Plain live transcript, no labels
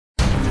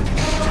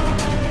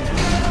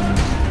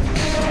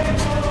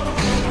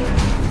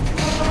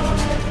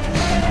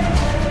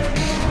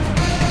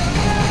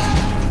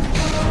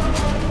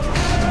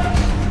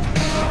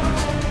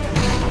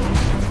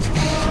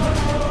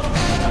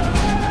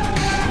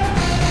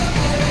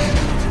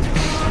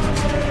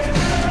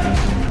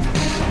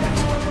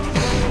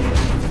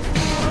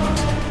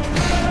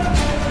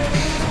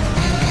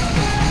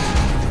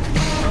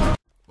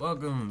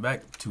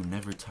to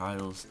Never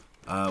Tiles.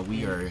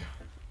 We are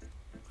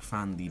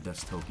found the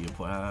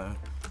Dustopia.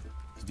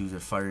 These dudes are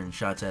firing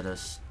shots at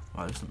us.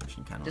 Wow, this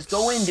machine kind of. Just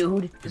go in,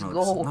 dude. Just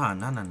go. Nah. You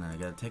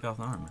gotta take off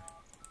the armor.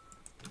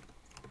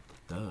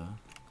 Duh.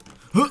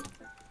 Huh!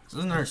 So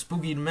this is our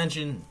spooky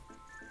dimension.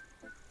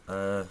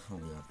 Oh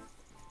god.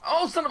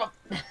 Oh, son of a.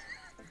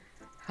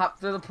 Hop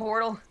through the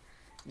portal.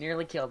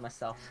 Nearly killed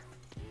myself.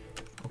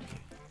 Okay.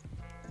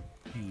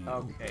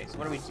 Okay, so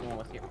what are we doing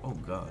with here? Oh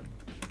god.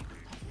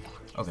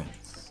 Okay.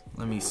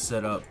 Let me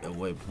set up a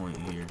waypoint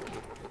here.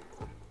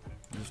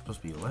 Is this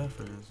supposed to be a left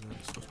or is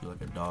it supposed to be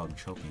like a dog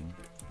choking?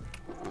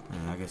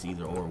 I guess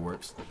either or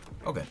works.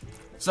 Okay.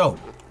 So,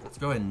 let's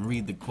go ahead and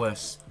read the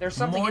quest. There's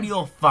something.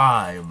 Primordial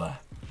 5.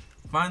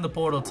 Find the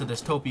portal to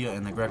Dystopia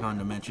in the Grecon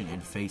dimension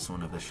and face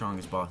one of the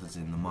strongest bosses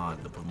in the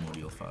mod, the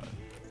Primordial 5.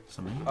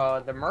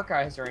 The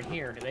Merkeyes are in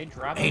here. Do they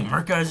drop Hey,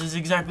 Merkeyes is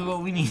exactly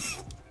what we need.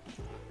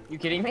 You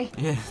kidding me?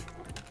 Yeah.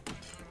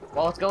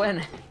 Well, let's go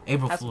in.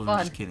 April That's Fool's, fun.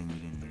 I'm just kidding. We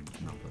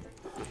didn't know,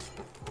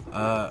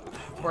 but...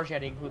 Of course you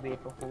had to include the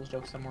April Fool's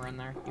joke somewhere in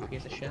there, you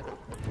piece of shit.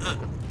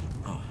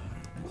 Oh.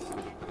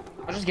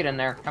 I'll just get in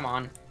there. Come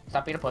on.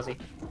 Stop being a pussy.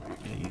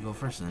 Yeah, you go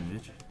first then,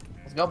 bitch.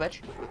 Let's go,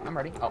 bitch. I'm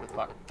ready. Oh,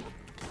 fuck.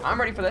 I'm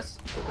ready for this.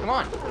 Come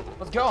on.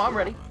 Let's go. I'm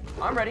ready.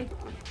 I'm ready. You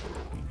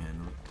can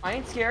handle it. I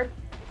ain't scared.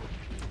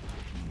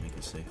 Make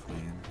a safe way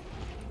in.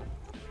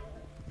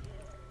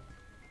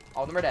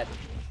 All of them are dead.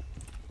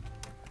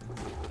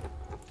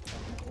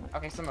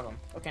 Okay, some of them.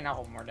 Okay, now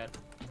all of them are dead.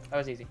 That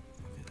was easy.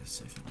 Okay, that's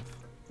safe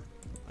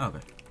enough.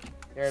 Okay.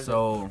 There's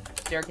so a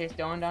staircase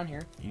going down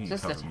here. you need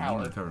It's to just cover a me. You tower.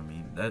 need to cover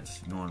me. That's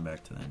going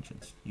back to the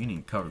entrance. You need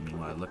to cover me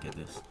while I look at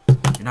this.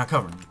 You're not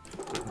covering me.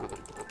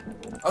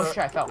 Oh shit,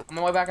 I fell. I'm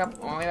on my way back up.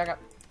 I'm on my way back up.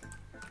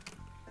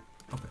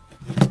 Okay.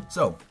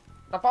 So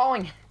Stop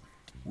falling.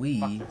 we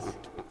Fuck this.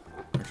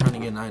 are trying to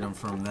get an item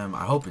from them.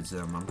 I hope it's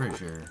them. I'm pretty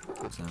sure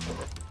it's them.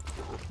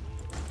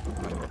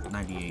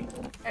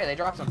 98.22%. Hey, they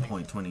dropped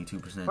something.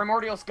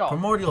 Primordial Skull.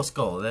 Primordial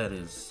Skull. That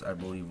is, I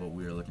believe, what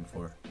we are looking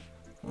for.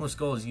 Primordial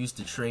Skull is used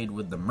to trade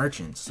with the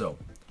merchants. So,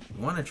 if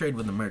you want to trade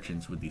with the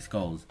merchants with these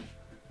skulls,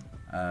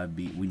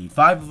 we need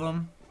 5 of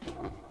them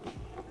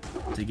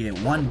to get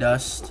 1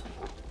 dust.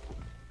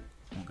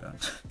 Oh god.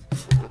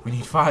 We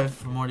need 5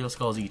 Primordial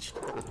Skulls each.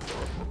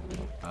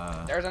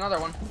 There's another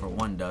one. For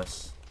 1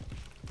 dust.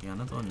 Yeah,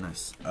 another one.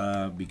 Nice.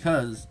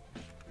 Because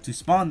to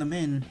spawn them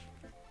in,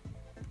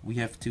 we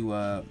have to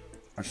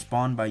are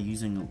spawned by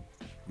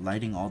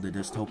lighting all the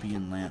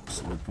dystopian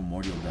lamps with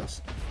primordial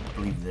dust. I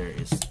believe there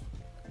is.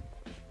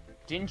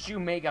 Didn't you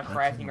make a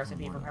crafting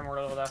recipe for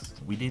primordial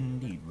dust? We did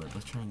indeed, but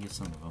let's try and get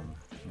some of them.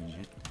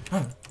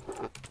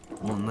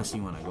 Well, unless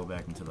you want to go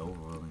back into the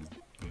overworld and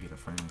go get a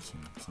furnace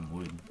and some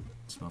wood,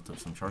 smelt up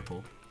some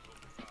charcoal.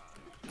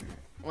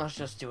 Let's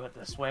just do it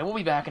this way. We'll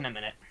be back in a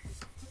minute.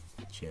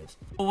 Cheers.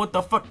 Oh, what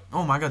the fuck?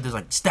 Oh my god, there's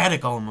like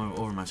static all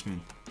over my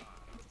screen.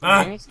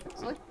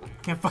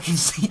 Can't fucking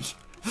see.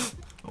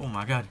 Oh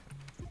my god.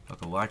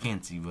 Okay, well I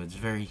can't see, but it's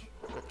very...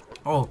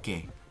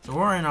 Okay, so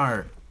we're in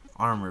our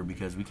armor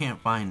because we can't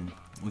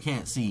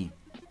see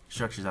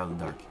structures out of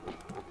the dark.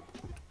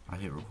 I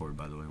hit record,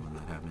 by the way, when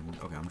that happened.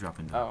 Okay, I'm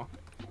dropping down. Oh.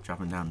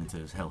 Dropping down into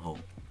this hellhole.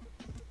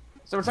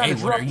 So we're trying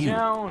to drop you?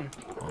 down.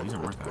 Oh, these are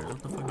Merkeyes. What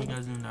the fuck are you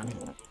guys doing down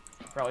here?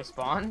 Probably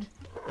spawned.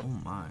 Oh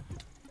my.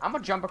 I'm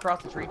gonna jump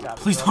across the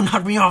treetops. Please don't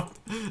knock me off.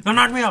 Don't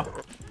knock me off.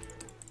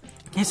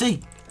 I can't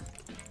see.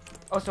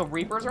 Oh, so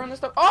Reapers are in this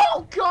stuff?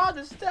 Oh god,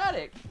 the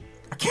static!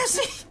 I can't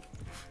see!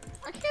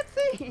 I can't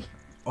see!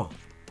 Oh,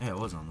 yeah, I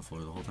was on the floor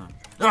the whole time.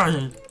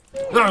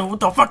 What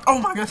the fuck? Oh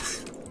my god!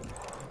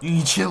 You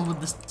need to chill with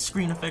the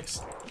screen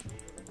effects.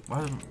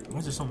 Why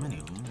is there so many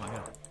of them? Oh my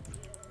god.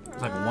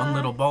 It's like one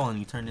little ball and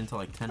you turned into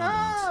like 10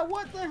 other ones.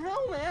 What the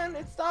hell, man?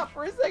 It stopped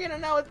for a second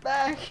and now it's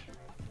back.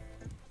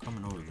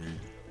 Coming over there.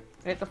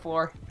 Hit the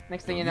floor.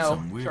 Next thing you These know,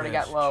 some weird sort of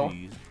ass got low.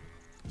 trees.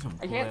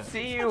 I can't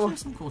see you.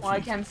 Well, I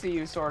can see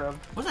you, sort of.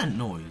 What's that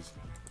noise?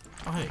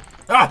 Oh, hey.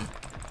 Ah!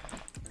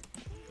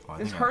 Oh,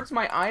 This hurts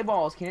my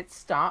eyeballs. Can it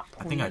stop,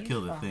 please? I think I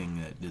killed the thing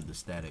that did the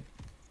static.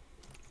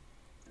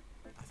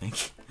 I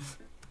think.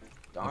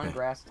 Dawn Okay.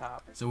 grass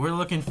top. So we're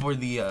looking for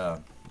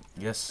the,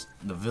 yes,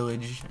 the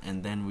village,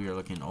 and then we are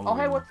looking over. Oh,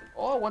 hey,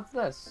 what's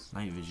this?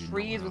 Night vision.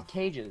 Trees with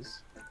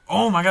cages.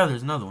 Oh my god,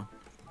 there's another one.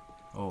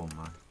 Oh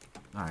my.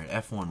 Alright,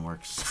 F1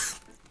 works.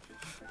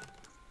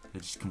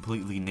 It just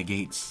completely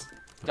negates.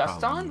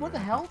 Dust on? What the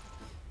hell?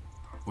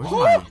 Where's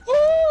my...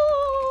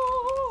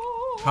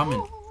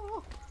 Coming.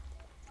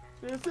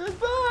 This is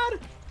bad.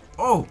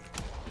 Oh!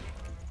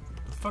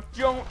 The fuck?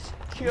 Don't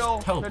kill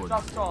the teleported.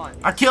 dust on.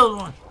 I killed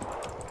one!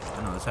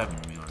 I know, this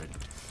happened to me already.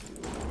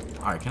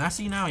 Alright, can I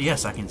see now?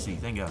 Yes, I can see.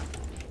 Thank God.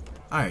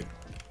 Alright.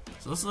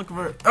 So let's look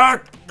for...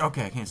 Ah!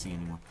 Okay, I can't see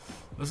anymore.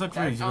 Let's look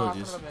for these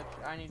villages. Son of a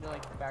bitch. I need to,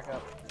 like, back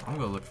up. I'm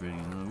gonna look for these.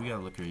 We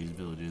gotta look for these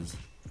villages.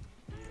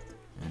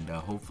 And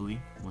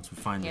hopefully, once we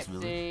find this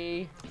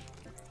village,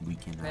 we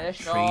can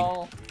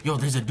trade. Yo,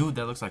 there's a dude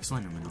that looks like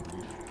Slenderman over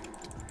here.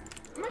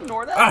 I'm gonna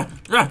ignore that.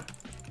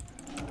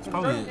 It's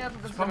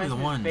probably the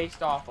one.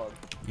 Based off of.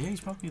 Yeah,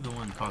 he's probably the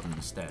one causing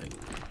the static.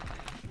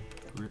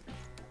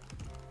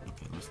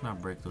 Let's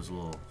not break those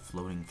little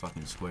floating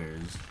fucking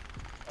squares.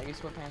 I get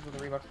sweatpants with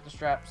the Reeboks with the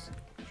straps.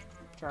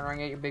 Turn around and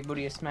get your big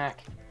booty a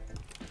smack.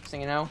 Next thing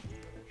you know,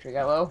 should I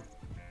got low?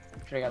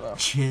 Should I got low?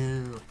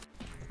 Chill.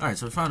 Alright,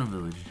 so we found a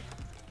village.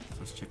 So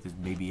let's check this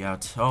baby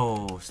out.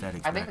 Oh,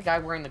 static. I think the guy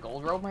wearing the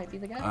gold robe might be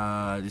the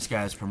guy. This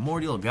guy's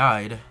Primordial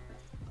Guide.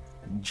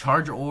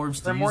 Charge orbs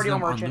to Primordial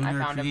use them Merchant, on I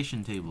lunar found him.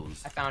 creation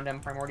tables. I found him,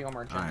 Primordial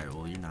Merchant. Alright,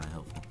 well, you're not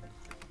helpful.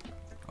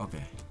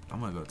 Okay, I'm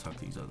gonna go talk to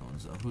these other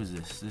ones, though. Who is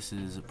this? This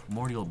is a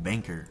Primordial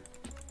Banker.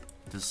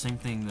 Does the same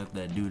thing that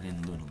that dude in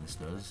Lunalis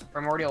does.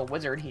 Primordial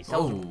Wizard, he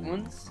sells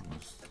runes.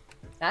 Almost.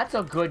 That's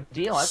a good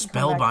deal. I can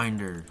come back-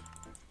 Spellbinder.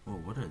 Whoa,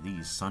 what are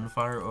these?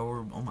 Sunfire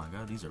orb? Oh my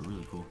god, these are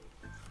really cool.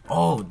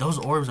 Oh, those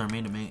orbs are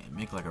made to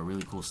make like a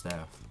really cool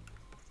staff.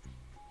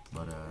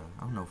 But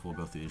I don't know if we'll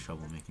go through the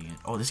trouble making it.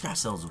 Oh, this guy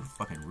sells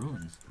fucking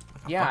runes.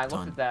 Like Yeah, I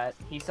looked at that.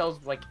 He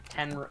sells like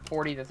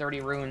 40 to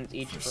 30 runes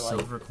each for like...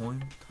 silver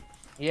coin?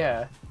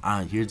 Yeah.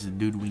 Ah, here's the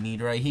dude we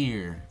need right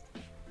here.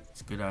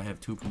 It's good I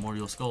have 2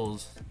 primordial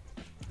skulls.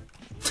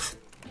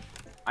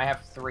 I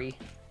have 3.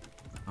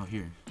 Oh,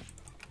 here.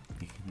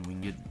 We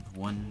can get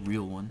 1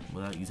 real one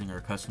without using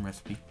our custom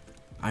recipe.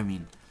 I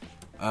mean,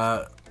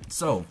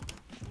 so...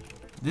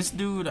 This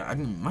dude, I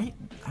don't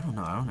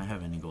know, I don't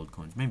have any gold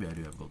coins. Maybe I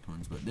do have gold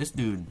coins, but this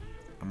dude,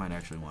 I might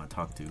actually want to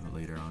talk to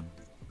later on.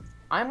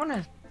 I'm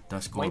gonna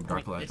Dusk Orb,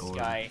 Dark waypoint Light this Orb,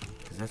 guy,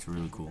 because that's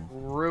really cool.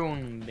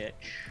 Rune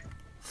Bitch.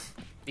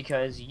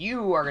 Because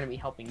you are gonna be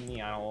helping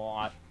me out a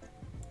lot.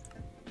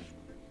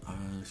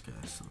 This guy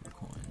has silver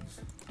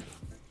coins.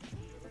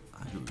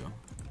 Here we go.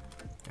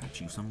 Got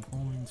you some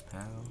coins,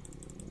 pal.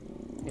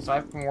 Okay, so I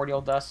have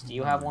Primordial Dust. Do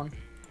you have one?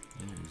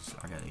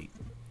 I got 8.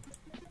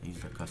 I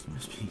used our custom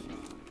recipe.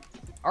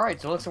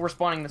 Alright, so it looks like we're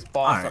spawning this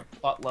boss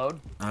Alright. buttload.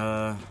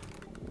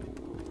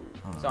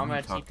 So I'm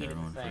gonna talk TP to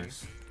everyone the thing.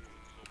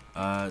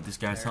 first. This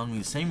guy's telling me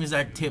the same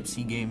exact tips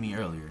he gave me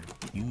earlier.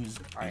 Use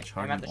a Alright, I'm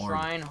charging at the orb.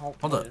 shrine. Hold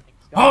Hopefully up. the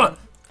thing's Hold gone. up!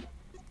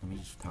 Let me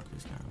just talk to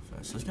this guy real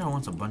fast. This guy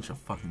wants a bunch of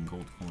fucking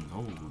gold coins.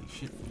 Holy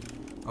shit.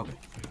 Okay.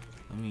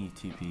 Let me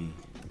TP.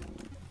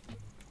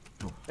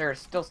 Oh, There's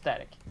still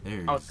static.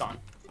 there's Oh, it's gone.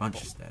 bunch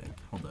of static.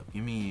 Hold up.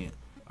 Give me...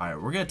 Alright,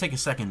 we're gonna take a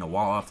second to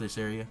wall off this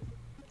area.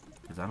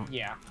 Because I don't...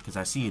 Yeah. Because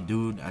I see a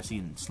dude. I see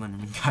a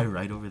Slenderman guy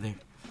right over there.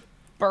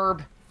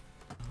 Burb.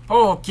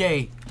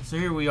 Okay. So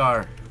here we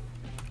are.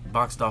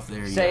 Boxed off the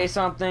area. Say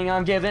something,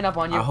 I'm giving up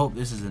on you. I hope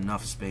this is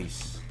enough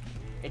space.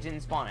 It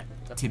didn't spawn it.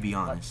 To be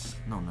honest.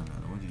 No.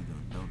 What are you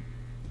doing? Don't...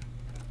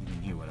 You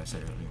didn't hear what I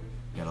said earlier.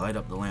 You gotta light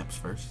up the lamps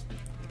first.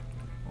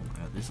 Oh my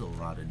god, this is a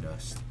lot of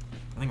dust.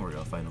 I think we're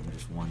gonna fight them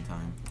just one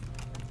time.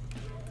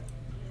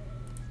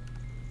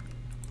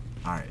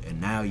 Alright, and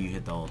now you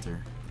hit the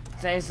altar.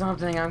 Say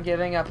something, I'm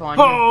giving up on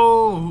you.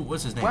 Oh!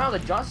 What's his name? Wow, the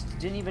dust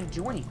didn't even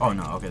do anything. Oh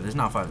no, okay, there's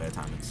not 5 at a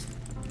time. It's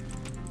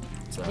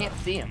I can't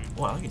see him.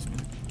 well, I like his mood.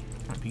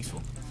 Kind of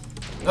peaceful.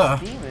 His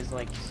theme is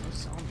like so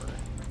somber.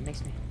 It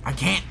makes me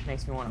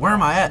want to. Where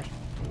am I at?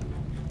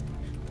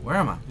 Where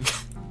am I?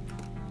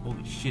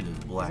 Holy shit,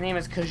 it's black. His name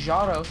is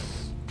Kajados.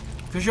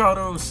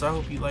 Kajados, I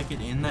hope you like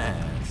it in the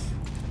ass.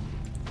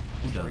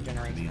 Who doesn't, to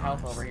Regenerating be some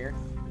health honest? over here.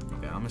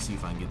 Okay, I'm gonna see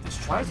if I can get this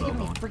Why is he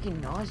tri-bow giving me going.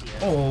 freaking nausea?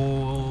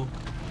 Oh,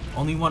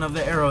 only one of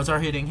the arrows are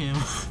hitting him.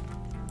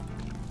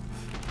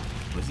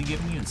 Was he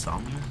giving you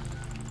insomnia?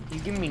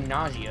 He's giving me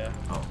nausea.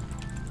 Oh.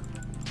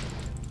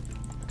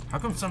 How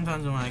come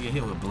sometimes when I get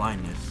hit with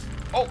blindness?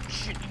 Oh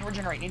shit! Need to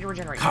regenerate.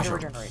 Gosh, oh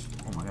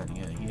my god,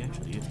 yeah, he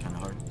actually hits kind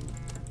of hard.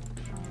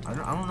 I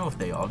don't know if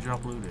they all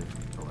drop loot or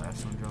if the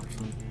last one drops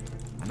loot.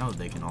 I know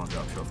they can all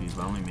drop trophies,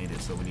 but I only made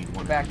it so we need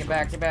one. Get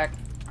back.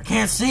 I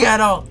can't see at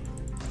all.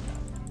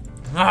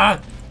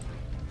 Ah!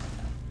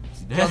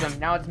 Killed him.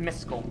 Now it's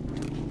mystical.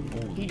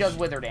 Holy He does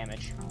shit. wither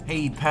damage.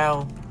 Hey,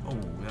 pal. Oh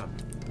god.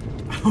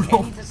 I don't And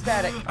know. he's a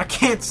static. I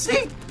can't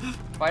see.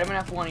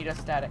 Vitamin F1, he does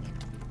static.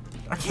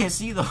 I can't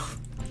see though.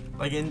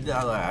 Like,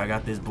 I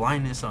got this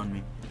blindness on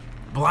me.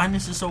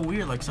 Blindness is so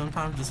weird. Like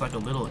sometimes it's like a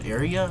little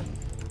area,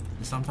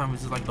 and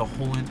sometimes it's like the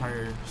whole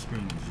entire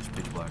screen is just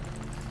pitch black.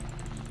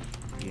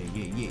 Yeah.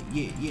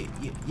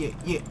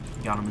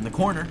 Got him in the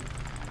corner.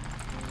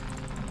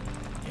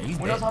 Yeah, he's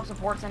Windows dead. Help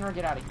Support Center,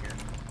 get out of here.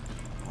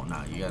 Oh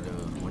nah, you gotta.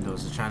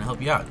 Windows is trying to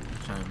help you out.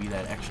 Trying to be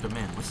that extra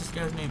man. What's this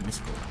guy's name?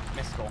 Mystical.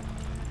 Mystical.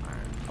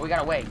 Alright. Oh, we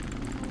gotta wait.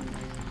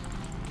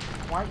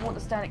 Why won't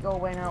the static go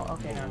away now?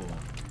 Okay, now.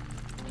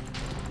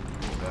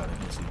 Oh god, I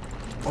can't see.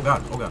 Oh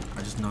god,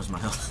 I just noticed my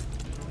health.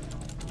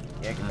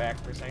 Yeah, get back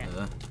for a second.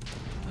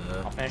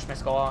 I'll I'll finish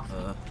Mystical off.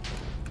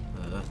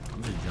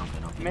 I'm just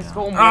jumping up and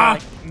Mystical down. more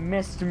like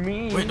missed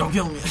me. Wait, don't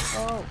kill me.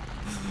 Oh.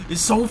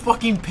 It's so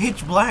fucking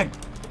pitch black.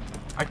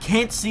 I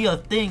can't see a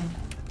thing.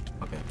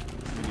 Okay.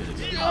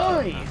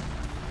 Oy.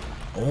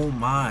 Oh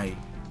my.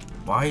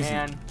 Why is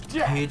And it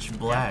death. pitch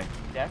black?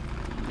 Death,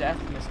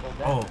 Mystical,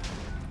 death. Oh,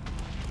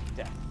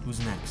 Death. who's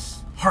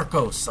next?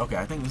 Harkos. Okay,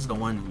 I think this is the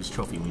one whose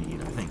trophy we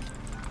need, I think.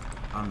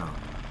 I don't know.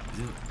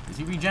 Is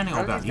he regenning?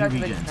 Oh god, he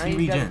regens.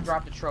 He regens.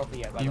 Dropped the trophy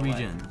yet, by He the way.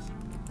 regens.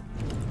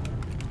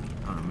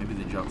 I don't know, maybe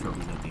they drop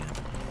trophies at the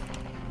end.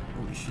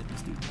 Holy shit,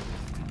 this dude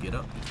can get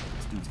up.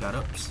 This dude's got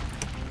ups.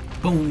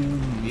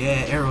 Boom!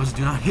 Yeah, arrows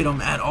do not hit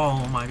him at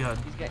all. Oh my god.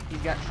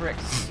 He's got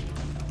tricks.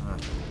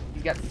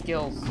 He's got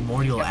skills.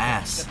 Primordial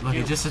ass. Look,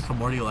 it just says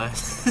primordial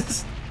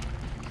ass.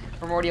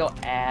 Primordial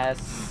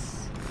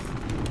ass.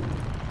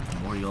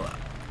 Primordial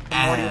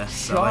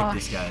ass. I like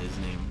this guy's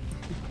name.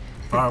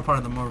 Part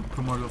of the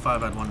Primordial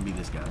 5, I'd want to be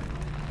this guy.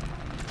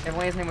 If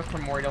only his name was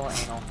Primordial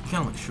Anal. He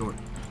kind of looks short.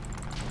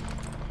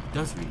 He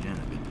does regen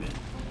a good bit.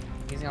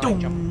 He's gonna like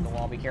jump over the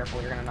wall. Be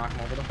careful, you're gonna knock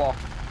him over the ball.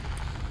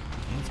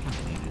 Yeah, it's kind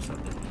of dangerous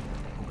out there.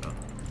 Hold up.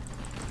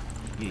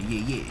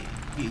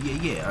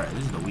 Yeah. Alright,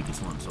 this is the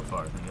weakest one so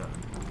far, thank God.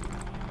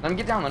 Let him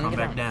get down, let him Come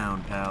get back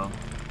down, pal.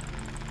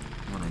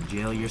 You wanna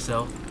jail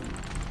yourself?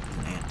 There's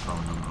an ant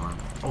crawling on the arm.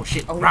 Oh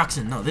shit, oh,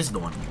 Roxanne! No, this is the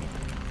one we need.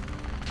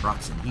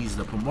 Roxanne, he's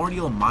the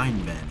Primordial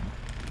Mind Bend.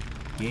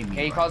 Gave me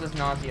he causes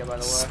nausea, by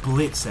the way.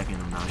 Split second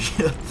of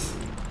nausea.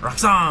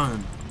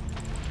 Roxanne!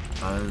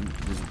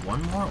 There's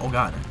one more? Oh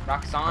god.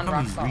 Roxanne, How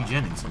come he's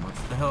regenning so much?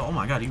 What the hell? Oh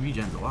my god, he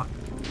regens a lot.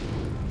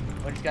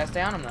 What did you guys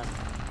stay on him then?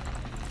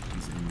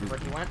 He's invisible. Where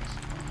he went?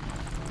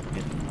 Oh,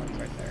 he's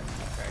right there.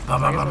 Okay. Ba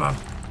ba ba ba.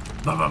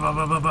 Ba ba ba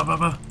ba ba ba ba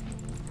ba.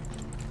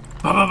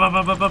 Ba ba ba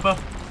ba ba ba ba.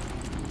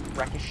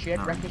 Wreck his shit,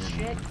 wreck his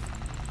shit.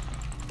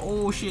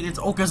 Oh shit, it's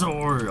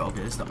Okazor.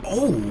 Okay, it's the.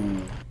 Oh!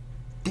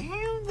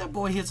 Damn, that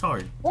boy hits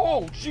hard.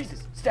 Oh,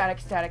 Jesus. Static.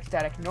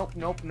 Nope.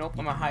 I'm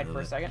gonna hide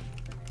for a second.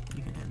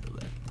 You can handle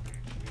that.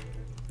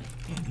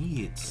 Damn,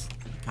 he hits.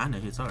 Kinda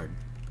hits hard.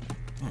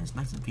 Man, it's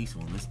nice and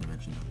peaceful in this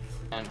dimension.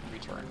 And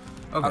return.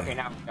 Okay. Okay,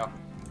 now go.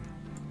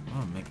 I'm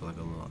gonna make like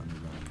a little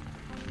underground.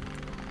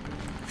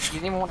 He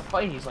didn't even want to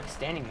fight, he's like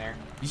standing there.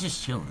 He's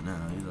just chilling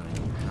now. He's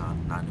like, nah,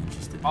 I'm not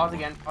interested. Pause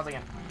again. Pause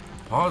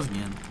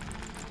again.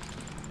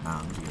 Nah,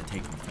 I'm just gonna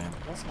take him, fam.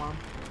 Yes, Mom.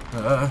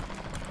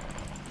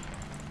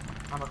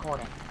 I'm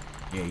recording.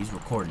 Yeah, he's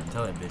recording.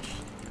 Tell that bitch.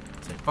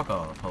 Say, fuck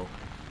off, ho.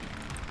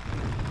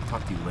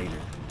 Talk to you later.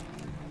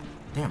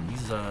 Damn,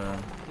 he's,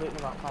 Wait in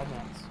about 5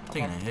 minutes.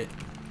 taking a hit.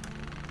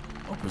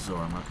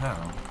 Okazor, my pal.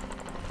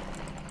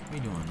 What you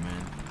doing,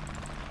 man?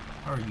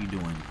 How are you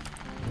doing?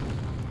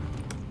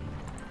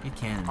 You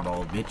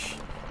cannonball, bitch.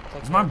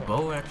 Does my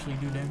bow actually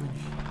do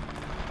damage?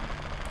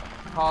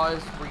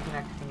 Pause,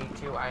 reconnect if you need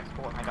to. I have to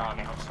pull my dog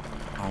out.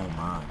 Oh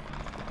my.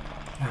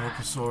 Hey,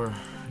 Okazor,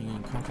 you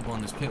uncomfortable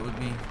in this pit with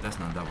me? That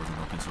wasn't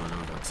Okazor, that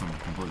was like something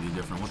completely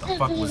different. What the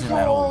fuck was in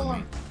that hole with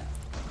me?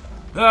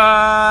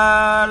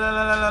 Ah,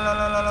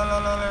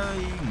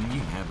 you can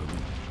have it,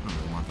 man. I don't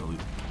really want the loot.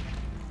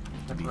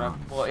 To be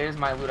honest. Well, it is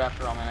my loot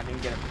after all, man. I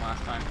didn't get it from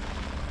last time.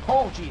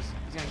 Oh, jeez.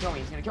 He's gonna kill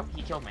me.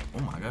 He killed me.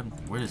 Oh my god,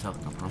 where did his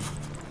health come from?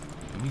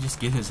 Did we just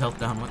get his health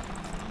down?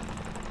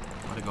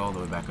 Let it go all the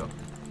way back up.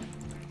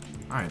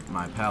 Alright,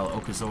 my pal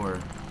Okazor.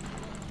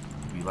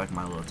 If you like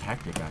my little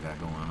tactic I got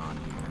going on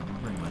here, I'm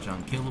pretty much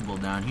unkillable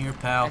down here,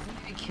 pal. I think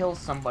if he kills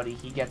somebody,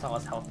 he gets all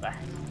his health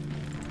back.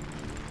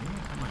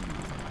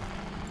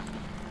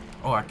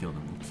 Oh, I killed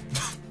him.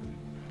 Oops.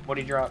 What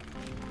did he drop?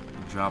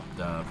 He dropped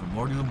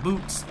Primordial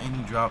Boots, and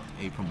he dropped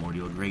a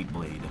Primordial Great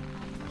Blade.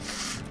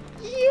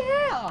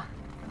 Yeah!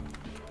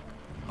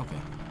 Okay.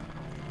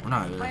 We're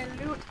not. My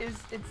loot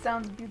it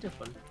sounds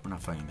beautiful. We're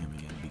not fighting him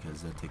again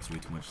because that takes way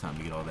too much time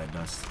to get all that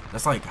dust.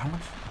 That's like how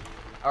much?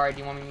 Alright,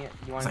 do you want me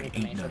to It's like meet the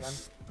 8 Mesa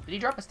dust. then? Did he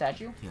drop a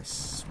statue?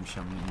 Yes, we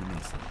shall meet in the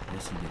Mesa.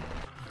 Yes, he did.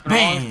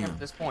 Bam! Bam! At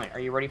this point, are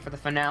you ready for the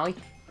finale?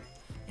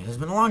 It has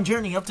been a long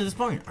journey up to this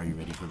point. Are you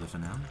ready for the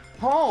finale?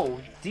 Oh,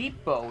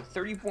 deep bow,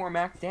 34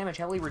 max damage,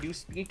 heavily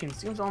reduced speed,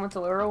 consumes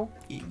elemental arrow,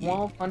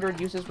 1200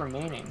 uses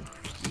remaining.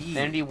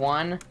 Affinity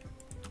 1,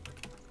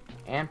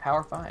 and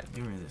power 5.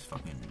 Get rid of this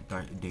fucking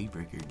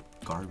Daybreaker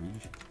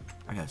garbage.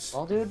 I guess.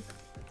 Well, dude,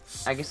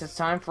 I guess it's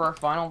time for our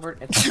final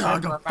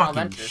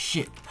adventure.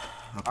 Shit.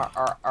 Okay.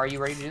 Are you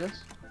ready to do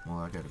this? Well,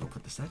 I gotta go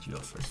put the statue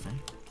up first, man.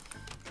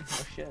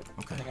 Oh shit.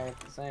 Okay. I think I got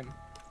the same.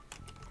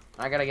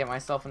 I gotta get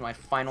myself in my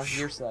final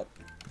gear set.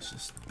 It's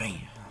just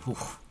bam.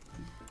 Oof.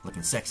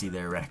 Looking sexy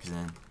there,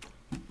 Roxanne.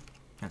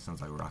 Kinda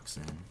sounds like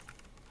Roxanne.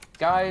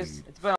 Guys, it's been